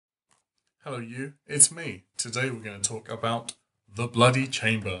Hello you, it's me. Today we're going to talk about The Bloody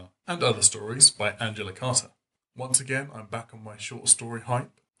Chamber and Other Stories by Angela Carter. Once again, I'm back on my short story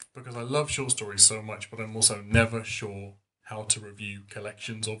hype because I love short stories so much, but I'm also never sure how to review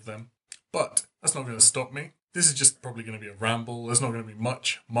collections of them. But that's not going to stop me. This is just probably going to be a ramble. There's not going to be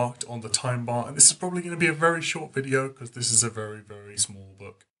much marked on the time bar, and this is probably going to be a very short video because this is a very, very small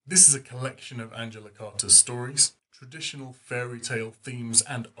book. This is a collection of Angela Carter's stories, traditional fairy tale themes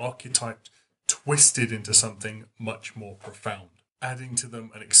and archetypes twisted into something much more profound, adding to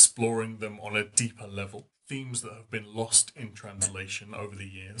them and exploring them on a deeper level. Themes that have been lost in translation over the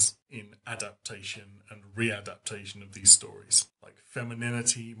years, in adaptation and readaptation of these stories, like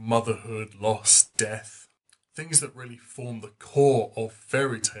femininity, motherhood, loss, death. Things that really form the core of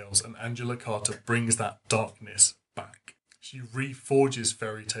fairy tales, and Angela Carter brings that darkness back. She reforges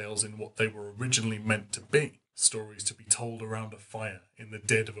fairy tales in what they were originally meant to be. Stories to be told around a fire in the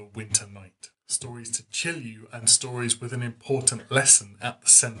dead of a winter night. Stories to chill you, and stories with an important lesson at the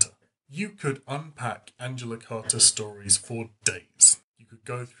centre. You could unpack Angela Carter's stories for days. You could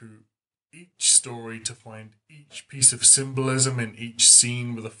go through each story to find each piece of symbolism in each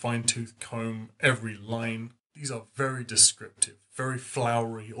scene with a fine-tooth comb, every line. These are very descriptive, very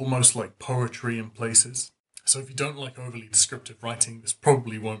flowery, almost like poetry in places. So if you don't like overly descriptive writing, this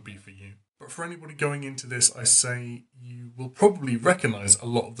probably won't be for you. But for anybody going into this, I say you will probably recognise a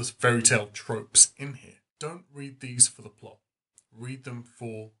lot of the fairy tale tropes in here. Don't read these for the plot. Read them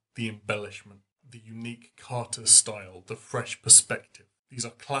for the embellishment, the unique Carter style, the fresh perspective. These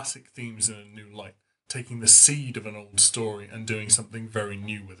are classic themes in a new light, taking the seed of an old story and doing something very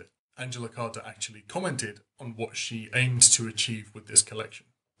new with it. Angela Carter actually commented on what she aimed to achieve with this collection.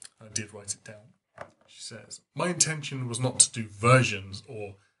 I did write it down. She says, "My intention was not to do versions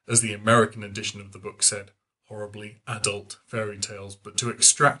or, as the American edition of the book said, horribly adult fairy tales, but to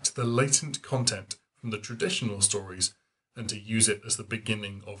extract the latent content from the traditional stories and to use it as the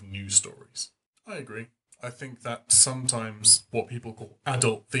beginning of new stories." I agree. I think that sometimes what people call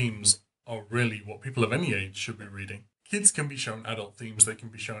adult themes are really what people of any age should be reading. Kids can be shown adult themes, they can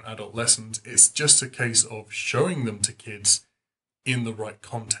be shown adult lessons. It's just a case of showing them to kids in the right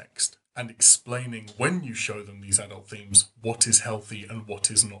context and explaining when you show them these adult themes what is healthy and what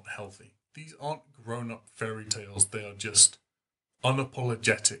is not healthy. These aren't grown-up fairy tales, they are just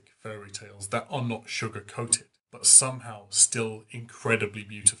unapologetic fairy tales that are not sugar-coated, but somehow still incredibly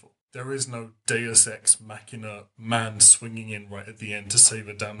beautiful. There is no deus ex machina man swinging in right at the end to save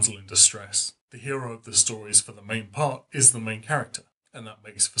a damsel in distress. The hero of the stories for the main part is the main character, and that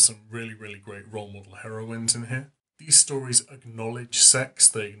makes for some really, really great role model heroines in here. These stories acknowledge sex,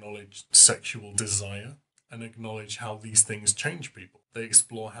 they acknowledge sexual desire, and acknowledge how these things change people. They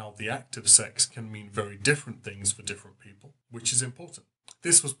explore how the act of sex can mean very different things for different people, which is important.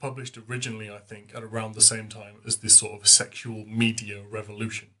 This was published originally, I think, at around the same time as this sort of sexual media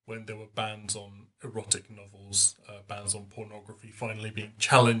revolution, when there were bans on erotic novels, bans on pornography finally being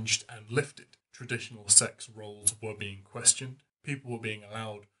challenged and lifted. Traditional sex roles were being questioned. People were being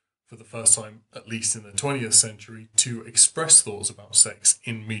allowed, for the first time, at least in the 20th century, to express thoughts about sex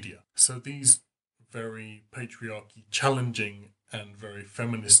in media. So these very patriarchy challenging and very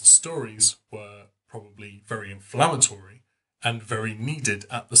feminist stories were probably very inflammatory and very needed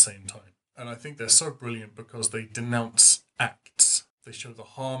at the same time. And I think they're so brilliant because they denounce acts. They show the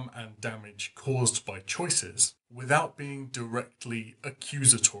harm and damage caused by choices without being directly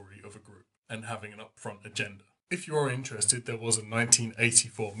accusatory of a group and having an upfront agenda. If you are interested, there was a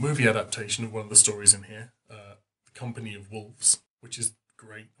 1984 movie adaptation of one of the stories in here, The Company of Wolves, which is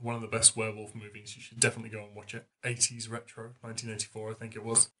great. One of the best werewolf movies. You should definitely go and watch it. 80s retro, 1984 I think it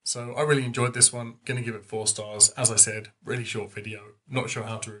was. So I really enjoyed this one. Gonna give it 4 stars. As I said, really short video. Not sure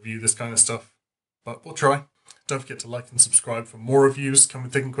how to review this kind of stuff, but we'll try. Don't forget to like and subscribe for more reviews. Coming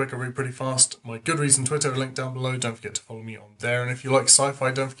thick and quick, I read pretty fast. My Goodreads and Twitter are linked down below. Don't forget to follow me on there. And if you like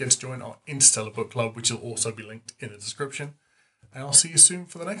sci-fi, don't forget to join our Interstellar Book Club, which will also be linked in the description. And I'll see you soon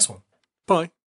for the next one. Bye.